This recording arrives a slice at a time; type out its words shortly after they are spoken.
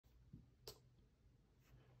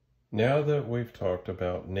Now that we've talked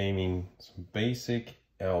about naming some basic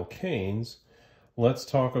alkanes, let's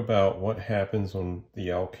talk about what happens when the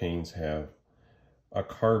alkanes have a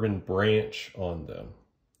carbon branch on them,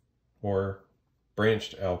 or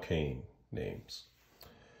branched alkane names.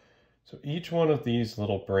 So each one of these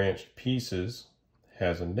little branched pieces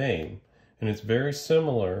has a name, and it's very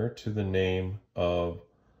similar to the name of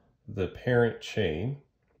the parent chain,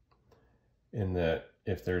 in that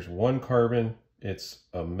if there's one carbon, it's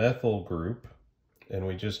a methyl group, and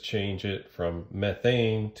we just change it from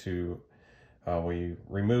methane to, we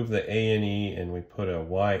remove the A and E and we put a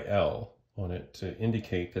YL on it to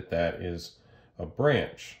indicate that that is a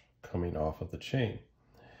branch coming off of the chain.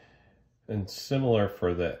 And similar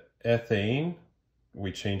for the ethane,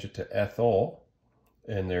 we change it to ethyl,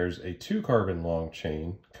 and there's a 2-carbon long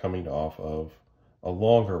chain coming off of a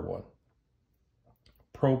longer one.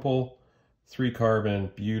 Propyl, 3-carbon,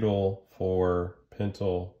 butyl, 4,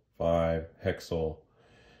 pentyl, 5, hexyl,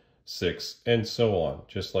 6, and so on,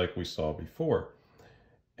 just like we saw before.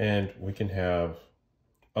 And we can have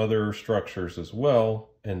other structures as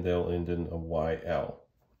well, and they'll end in a YL.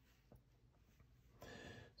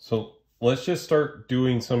 So let's just start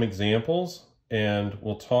doing some examples, and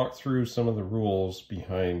we'll talk through some of the rules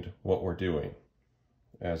behind what we're doing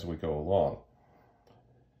as we go along.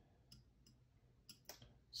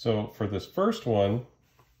 So for this first one,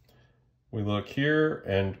 we look here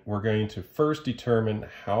and we're going to first determine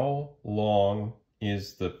how long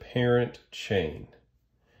is the parent chain.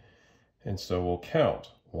 And so we'll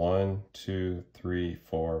count 1, 2, 3,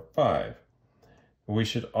 4, 5. We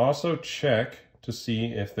should also check to see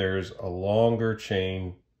if there's a longer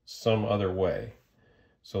chain some other way.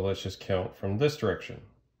 So let's just count from this direction.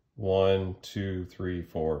 1, 2, 3,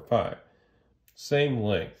 4, 5. Same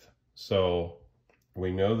length. So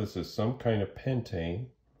we know this is some kind of pentane.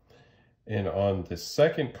 And on the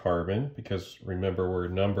second carbon, because remember we're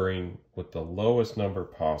numbering with the lowest number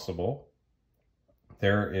possible,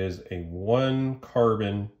 there is a 1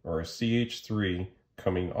 carbon or a CH3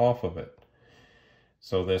 coming off of it.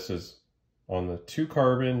 So this is on the 2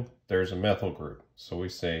 carbon, there's a methyl group. So we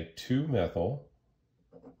say 2-methyl.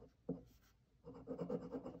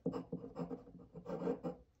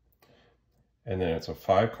 And then it's a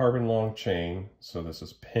 5-carbon long chain, so this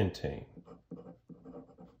is pentane.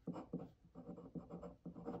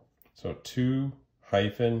 So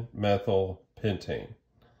 2-methyl pentane.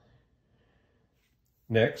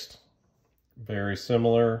 Next, very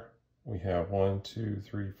similar, we have 1, 2,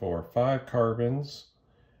 3, 4, 5 carbons.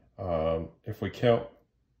 If we count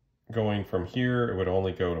going from here, it would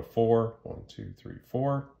only go to 4. 1, 2, 3,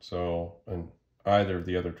 4. So in either of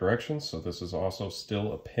the other directions. So this is also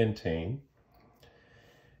still a pentane.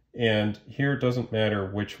 And here it doesn't matter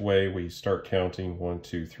which way we start counting, 1,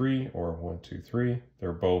 2, 3 or 1, 2, 3.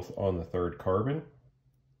 They're both on the 3rd carbon.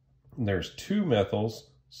 And there's 2 methyls,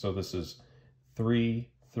 so this is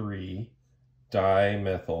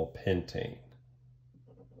 3,3-dimethylpentane.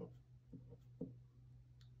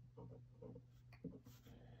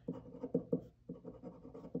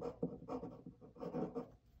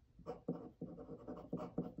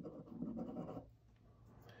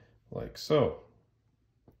 Like so.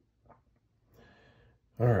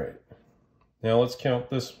 All right, now let's count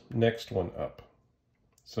this next one up.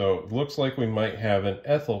 So it looks like we might have an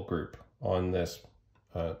ethyl group on this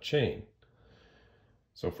chain.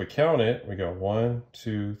 So if we count it, we go 1,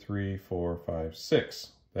 2, 3, 4, 5,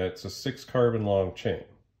 6. That's a 6-carbon long chain.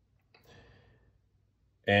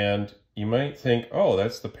 And you might think, oh,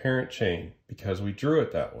 that's the parent chain because we drew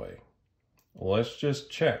it that way. Let's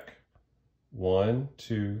just check. 1,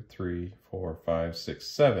 2, 3, 4, 5, 6,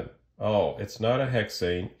 7. Oh, it's not a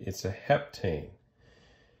hexane, it's a heptane.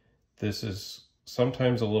 This is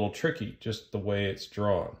sometimes a little tricky, just the way it's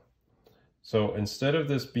drawn. So instead of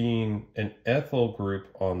this being an ethyl group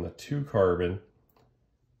on the 2 carbon,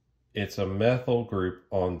 it's a methyl group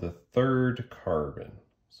on the 3rd carbon.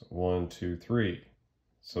 So 1, 2, 3.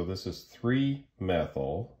 So this is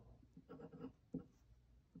 3-methyl.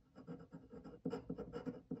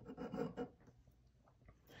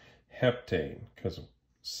 Heptane, because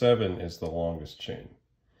 7 is the longest chain.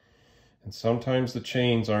 And sometimes the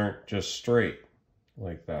chains aren't just straight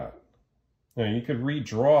like that. Now you could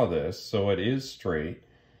redraw this so it is straight,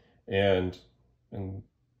 and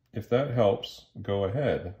if that helps, go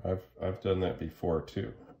ahead. I've done that before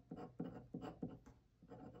too.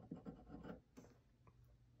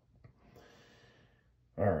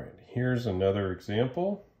 All right, here's another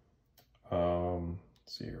example. Let's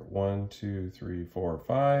see here, 1, 2, 3, 4,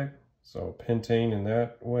 5. So pentane in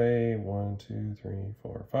that way, 1, 2, 3,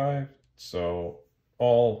 4, 5. So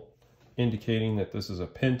all indicating that this is a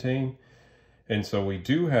pentane. And so we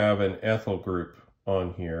do have an ethyl group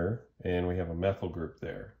on here, and we have a methyl group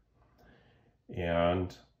there.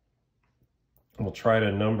 And we'll try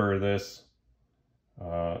to number this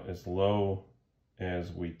as low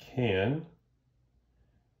as we can.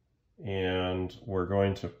 And we're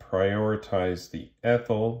going to prioritize the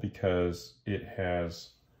ethyl because it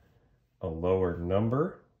has a lower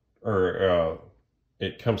number, or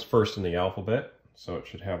it comes first in the alphabet, so it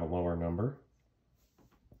should have a lower number.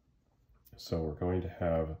 So we're going to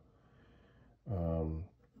have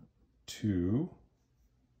 2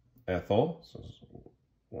 ethyl. So,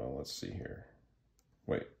 well, let's see here.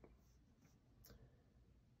 Wait.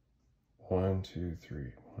 1, 2,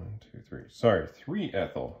 3. 1, 2, 3. Sorry, 3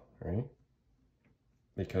 ethyl, right?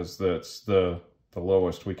 Because that's the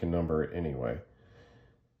lowest we can number it anyway.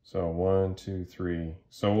 So 1, 2, 3.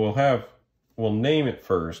 So we'll name it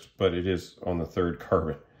first, but it is on the 3rd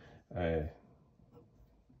carbon.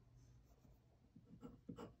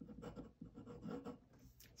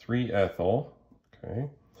 3 ethyl, okay.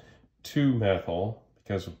 2 methyl,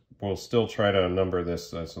 because we'll still try to number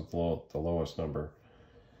this as the lowest number.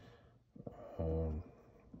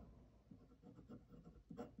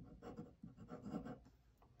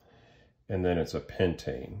 And then it's a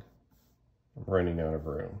pentane. I'm running out of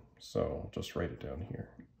room, so I'll just write it down here.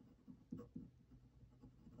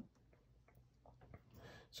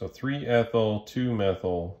 So 3 ethyl, 2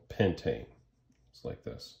 methyl, pentane. It's like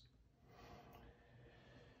this.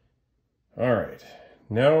 All right,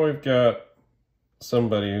 now we've got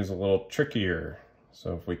somebody who's a little trickier.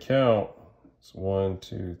 So if we count, it's 1,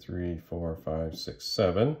 2, 3, 4, 5, 6,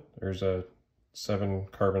 7. There's a 7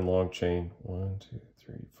 carbon long chain. 1, 2,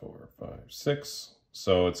 3, 4, 5, 6.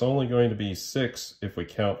 So it's only going to be 6 if we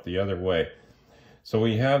count the other way. So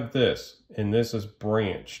we have this, and this is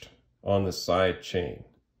branched on the side chain.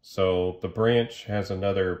 So the branch has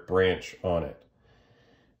another branch on it.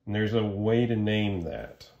 And there's a way to name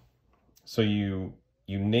that. So you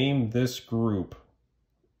name this group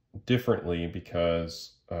differently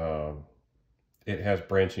because it has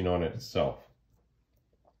branching on it itself.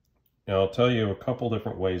 Now I'll tell you a couple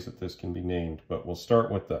different ways that this can be named, but we'll start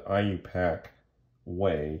with the IUPAC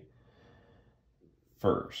way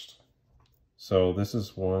first. So this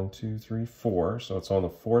is 1, 2, 3, 4. So it's on the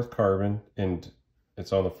 4th carbon, and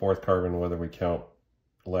it's on the 4th carbon whether we count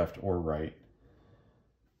left or right.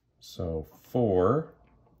 So 4.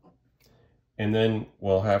 And then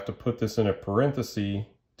we'll have to put this in a parenthesis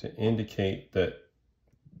to indicate that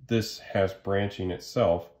this has branching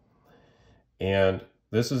itself. And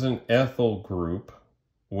this is an ethyl group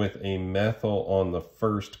with a methyl on the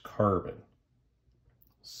 1st carbon.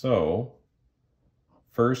 So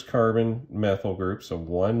 1st carbon methyl group, so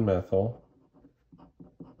 1 methyl.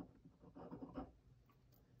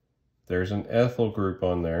 There's an ethyl group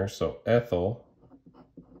on there, so ethyl.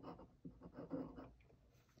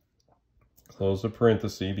 Close the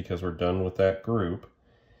parenthesis because we're done with that group,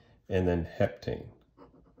 and then heptane.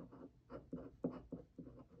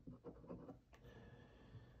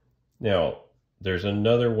 Now, there's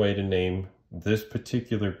another way to name this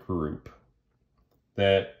particular group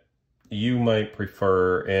that you might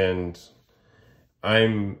prefer, and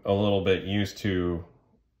I'm a little bit used to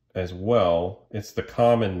as well. It's the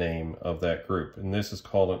common name of that group, and this is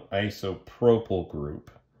called an isopropyl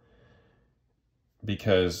group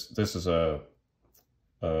because this is a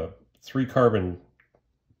 3 carbon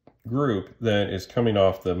group that is coming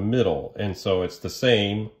off the middle, and so it's the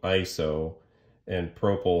same iso and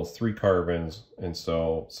propyl, 3 carbons, and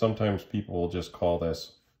so sometimes people will just call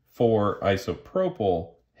this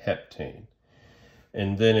 4-isopropyl heptane,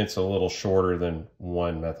 and then it's a little shorter than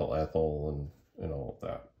 1-methyl ethyl and all of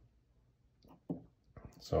that.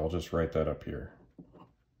 So I'll just write that up here.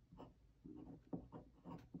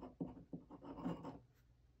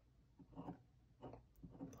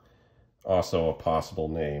 Also a possible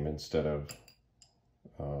name instead of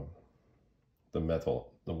the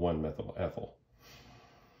 1-methyl ethyl.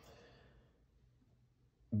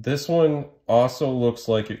 This one also looks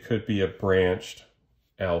like it could be a branched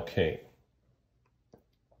alkane.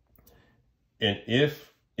 And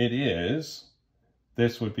if it is,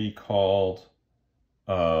 this would be called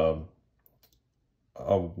a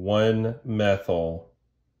 1-methyl,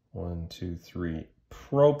 1, 2, 3,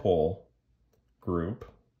 propyl group,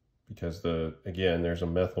 because again, there's a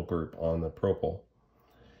methyl group on the propyl.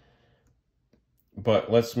 But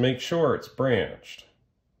let's make sure it's branched,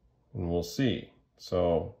 and we'll see.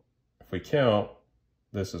 So if we count,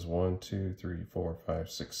 this is 1, 2, 3, 4, 5,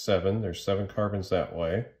 6, 7. There's 7 carbons that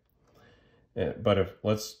way. But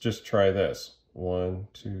let's just try this. 1,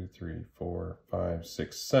 2, 3, 4, 5,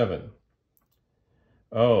 6, 7.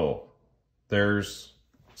 oh, there's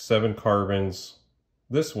 7 carbons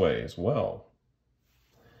this way as well.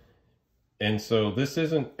 And so this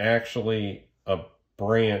isn't actually a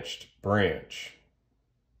branched branch.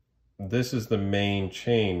 This is the main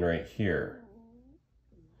chain right here.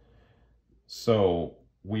 So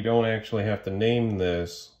we don't actually have to name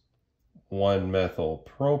this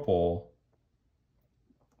 1-methyl-propyl.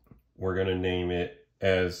 We're going to name it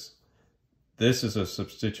as this is a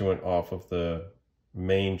substituent off of the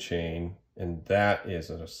main chain, and that is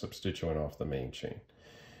a substituent off the main chain.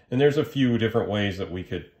 And there's a few different ways that we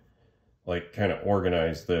could like kind of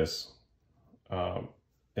organize this.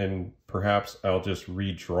 And perhaps I'll just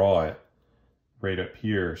redraw it right up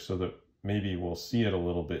here so that maybe we'll see it a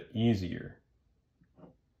little bit easier.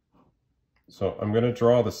 So I'm going to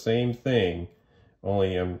draw the same thing,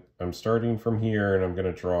 only I'm starting from here and I'm going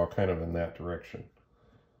to draw kind of in that direction.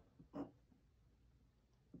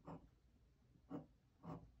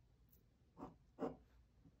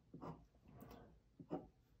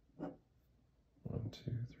 One,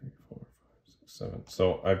 two, three, four, five, six, seven.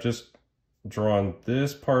 So I've just drawn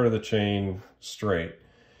this part of the chain straight.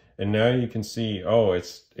 And now you can see, oh,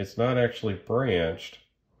 it's not actually branched.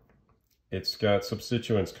 It's got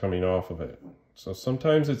substituents coming off of it. So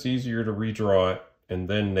sometimes it's easier to redraw it and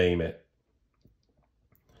then name it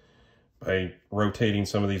by rotating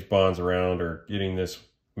some of these bonds around or getting this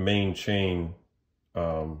main chain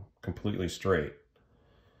completely straight.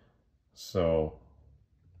 So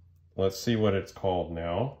let's see what it's called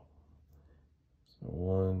now. So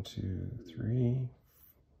 1, 2, 3,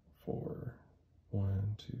 4.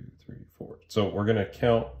 1, 2, 3, 4. So we're going to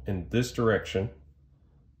count in this direction.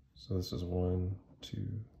 So this is 1, 2,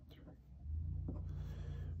 3,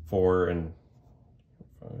 4, and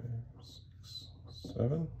 5, 6,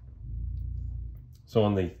 7. So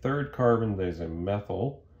on the 3rd carbon, there's a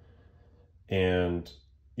methyl, and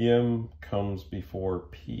M comes before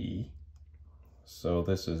P. So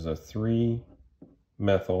this is a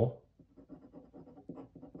 3-methyl.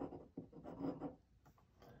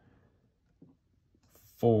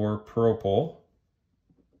 4-propyl.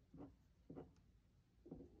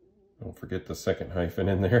 Don't forget the second hyphen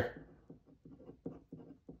in there.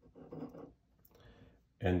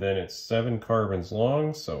 And then it's 7 carbons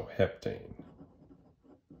long, so heptane.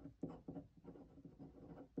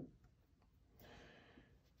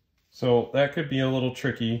 So that could be a little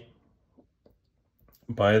tricky.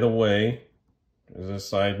 By the way, as a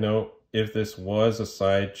side note, if this was a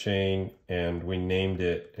side chain and we named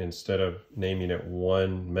it, instead of naming it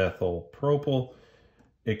 1-methyl-propyl,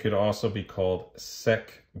 it could also be called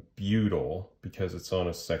sec-butyl because it's on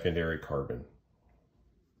a secondary carbon.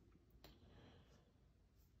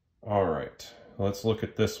 All right, let's look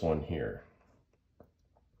at this one here.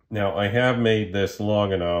 Now I have made this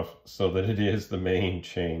long enough so that it is the main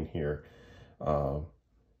chain here.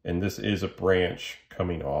 And this is a branch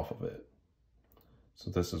coming off of it. So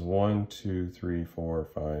this is 1, 2, 3, 4,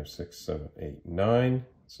 5, 6, 7, 8, 9.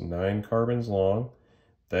 It's 9 carbons long.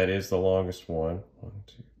 That is the longest one. 1,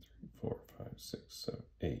 2, 3, 4, 5, 6, 7,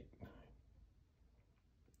 8,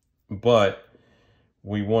 9. But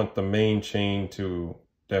we want the main chain to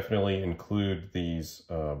definitely include these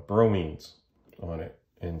bromines on it.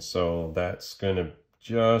 And so that's going to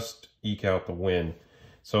just eke out the win.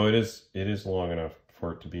 So it is long enough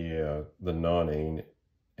for it to be the nonane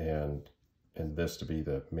and this to be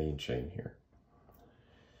the main chain here.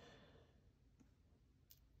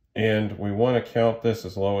 And we want to count this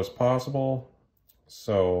as low as possible.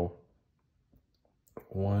 So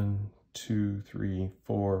 1, 2, 3,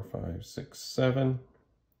 4, 5, 6, 7.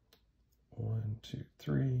 1, 2,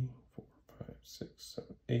 3, 4, 5, 6,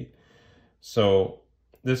 7, 8. So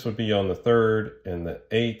this would be on the 3rd and the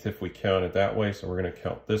 8th if we count it that way. So we're going to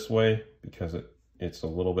count this way because it's a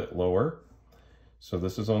little bit lower. So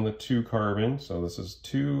this is on the 2 carbon. So this is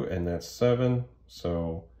 2 and that's 7.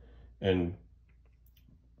 So, and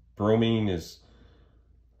bromine is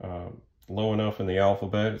low enough in the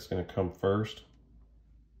alphabet, it's going to come first.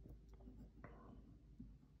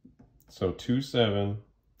 So 2,7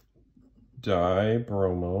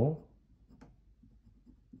 dibromo.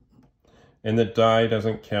 And the di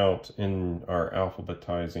doesn't count in our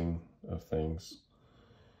alphabetizing of things.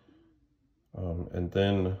 And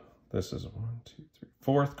then this is 1, 2, 3,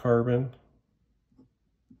 4th carbon,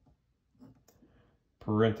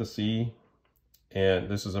 parenthesis, and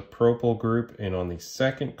this is a propyl group, and on the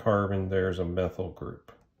 2nd carbon there's a methyl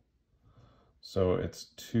group. So it's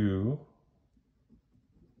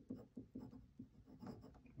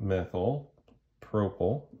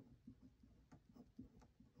 2-methyl-propyl.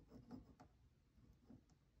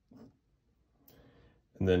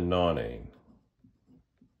 And then nonane.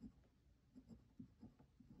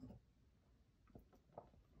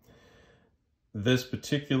 this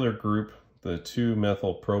particular group, the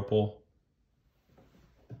 2-methylpropyl,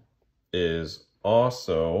 is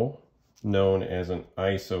also known as an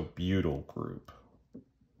isobutyl group.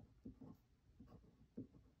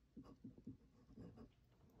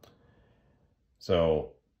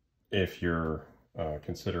 So if you're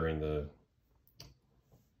considering the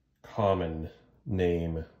common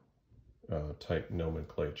name type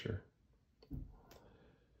nomenclature.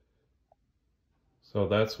 So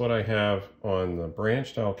that's what I have on the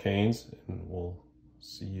branched alkanes, and we'll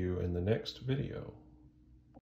see you in the next video.